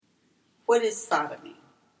What is sodomy?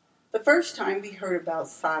 The first time we heard about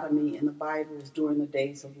sodomy in the Bible was during the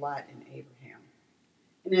days of Lot and Abraham.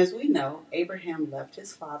 And as we know, Abraham left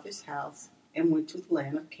his father's house and went to the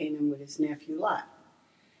land of Canaan with his nephew Lot.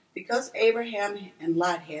 Because Abraham and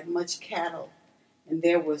Lot had much cattle, and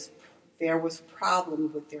there was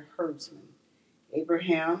problem with their herdsmen,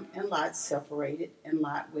 Abraham and Lot separated, and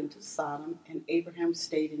Lot went to Sodom, and Abraham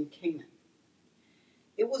stayed in Canaan.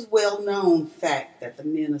 It was well known fact that the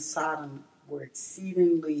men of Sodom were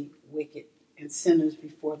exceedingly wicked and sinners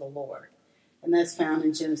before the Lord, and that's found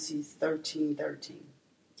in Genesis 13:13.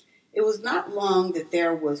 It was not long that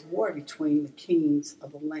there was war between the kings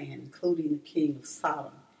of the land, including the king of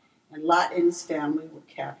Sodom, and Lot and his family were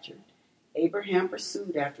captured. Abraham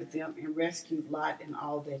pursued after them and rescued Lot and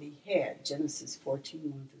all that he had, Genesis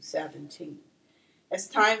 14:1-17. As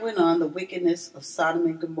time went on, the wickedness of Sodom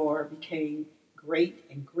and Gomorrah became great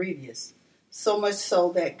and grievous, so much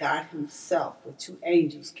so that God himself, with two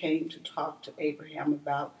angels, came to talk to Abraham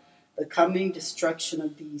about the coming destruction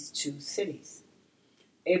of these two cities.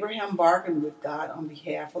 Abraham bargained with God on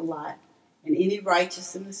behalf of Lot and any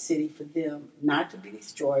righteous in the city for them not to be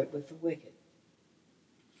destroyed with the wicked.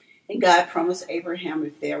 And God promised Abraham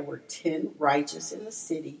if there were 10 righteous in the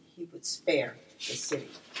city, he would spare the city.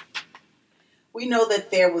 We know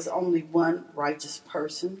that there was only one righteous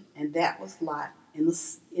person, and that was Lot in the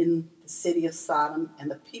city of Sodom, and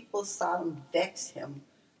the people of Sodom vexed him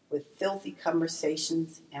with filthy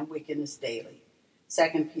conversations and wickedness daily.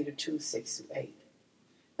 2 Peter 2:6-8.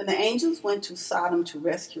 When the angels went to Sodom to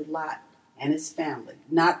rescue Lot and his family,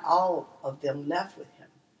 not all of them left with him.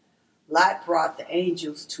 Lot brought the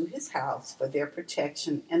angels to his house for their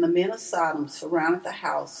protection, and the men of Sodom surrounded the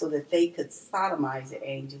house so that they could sodomize the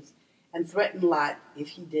angels and threaten Lot if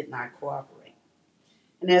he did not cooperate.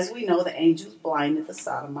 And as we know, the angels blinded the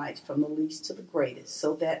Sodomites from the least to the greatest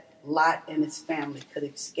so that Lot and his family could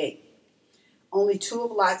escape. Only 2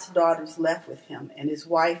 of Lot's daughters left with him, and his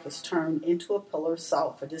wife was turned into a pillar of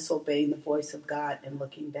salt for disobeying the voice of God and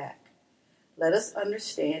looking back. Let us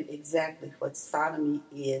understand exactly what sodomy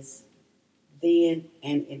is then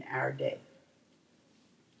and in our day.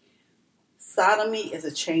 Sodomy is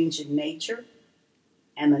a change in nature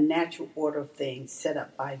and the natural order of things set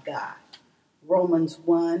up by God. Romans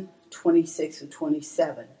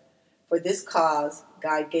 1:26-27. For this cause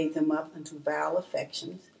God gave them up unto vile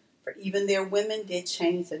affections, for even their women did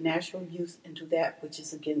change the natural use into that which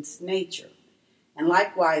is against nature. And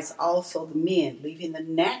likewise also the men, leaving the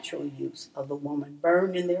natural use of the woman,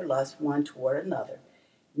 burned in their lust one toward another,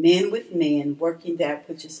 men with men, working that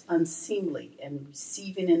which is unseemly, and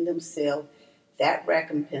receiving in themselves that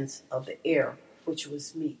recompense of the error which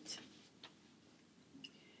was meet.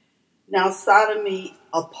 Now, sodomy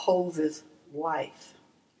opposes life.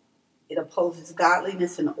 It opposes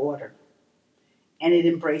godliness and order, and it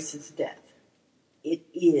embraces death. It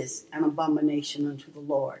is an abomination unto the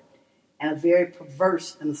Lord, and a very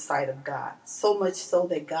perverse in the sight of God, so much so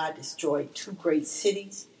that God destroyed 2 great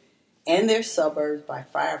cities and their suburbs by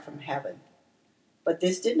fire from heaven. But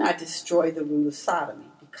this did not destroy the root of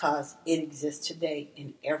sodomy, because it exists today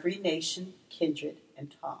in every nation, kindred,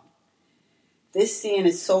 and tongue. This sin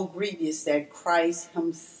is so grievous that Christ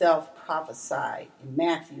himself prophesied in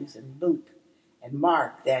Matthew and Luke and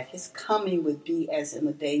Mark that his coming would be as in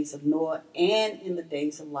the days of Noah and in the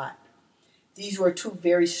days of Lot. These were 2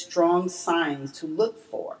 very strong signs to look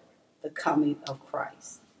for the coming of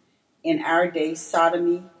Christ. In our day,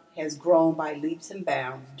 sodomy has grown by leaps and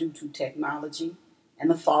bounds due to technology and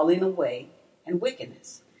the falling away and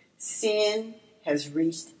wickedness. Sin has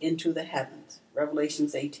reached into the heavens.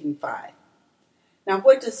 Revelations 18:5. Now,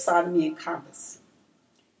 what does sodomy encompass?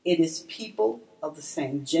 It is people of the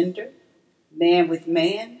same gender, man with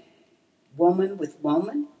man, woman with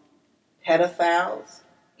woman, pedophiles,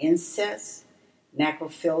 incest,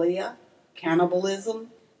 necrophilia,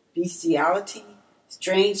 cannibalism, bestiality,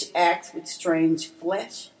 strange acts with strange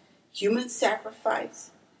flesh, human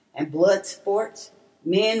sacrifice, and blood sports,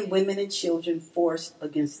 men, women, and children forced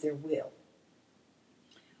against their will.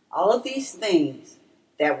 All of these things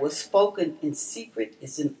that was spoken in secret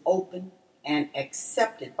is in open and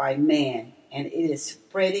accepted by man, and it is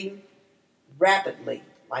spreading rapidly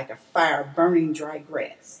like a fire burning dry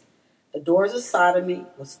grass. The doors of sodomy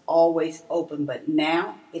was always open, but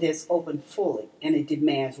now it is opened fully, and it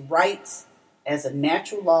demands rights as the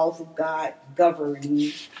natural laws of God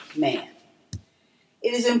governing man.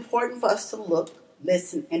 It is important for us to look,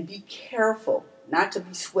 listen, and be careful not to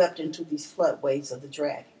be swept into these floodways of the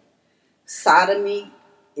dragon. Sodomy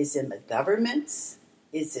is in the governments,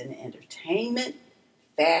 it's in entertainment,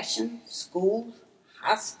 fashion, schools,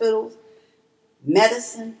 hospitals,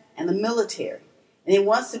 medicine, and the military. And it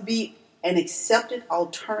wants to be an accepted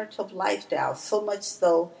alternative lifestyle, so much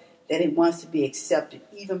so that it wants to be accepted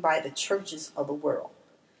even by the churches of the world.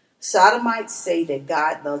 Sodomites say that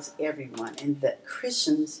God loves everyone, and that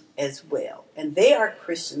Christians as well. And they are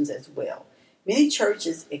Christians as well. Many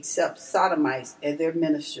churches accept Sodomites as their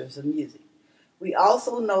ministers of music. We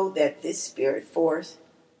also know that this spirit force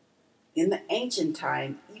in the ancient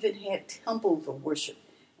time even had temples of worship,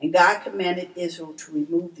 and God commanded Israel to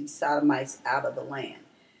remove these Sodomites out of the land.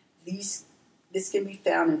 This can be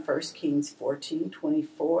found in 1 Kings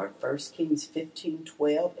 14:24, 1 Kings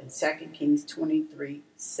 15:12, and 2 Kings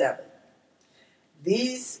 23:7.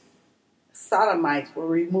 These Sodomites were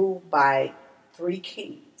removed by 3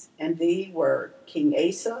 kings, and they were King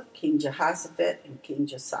Asa, King Jehoshaphat, and King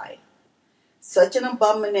Josiah. Such an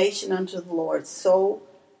abomination unto the Lord. So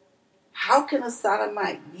how can a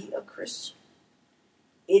Sodomite be a Christian?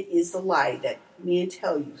 It is a lie that men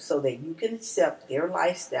tell you so that you can accept their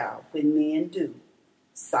lifestyle. When men do,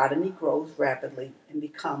 sodomy grows rapidly and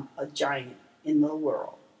becomes a giant in the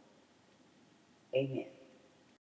world. Amen.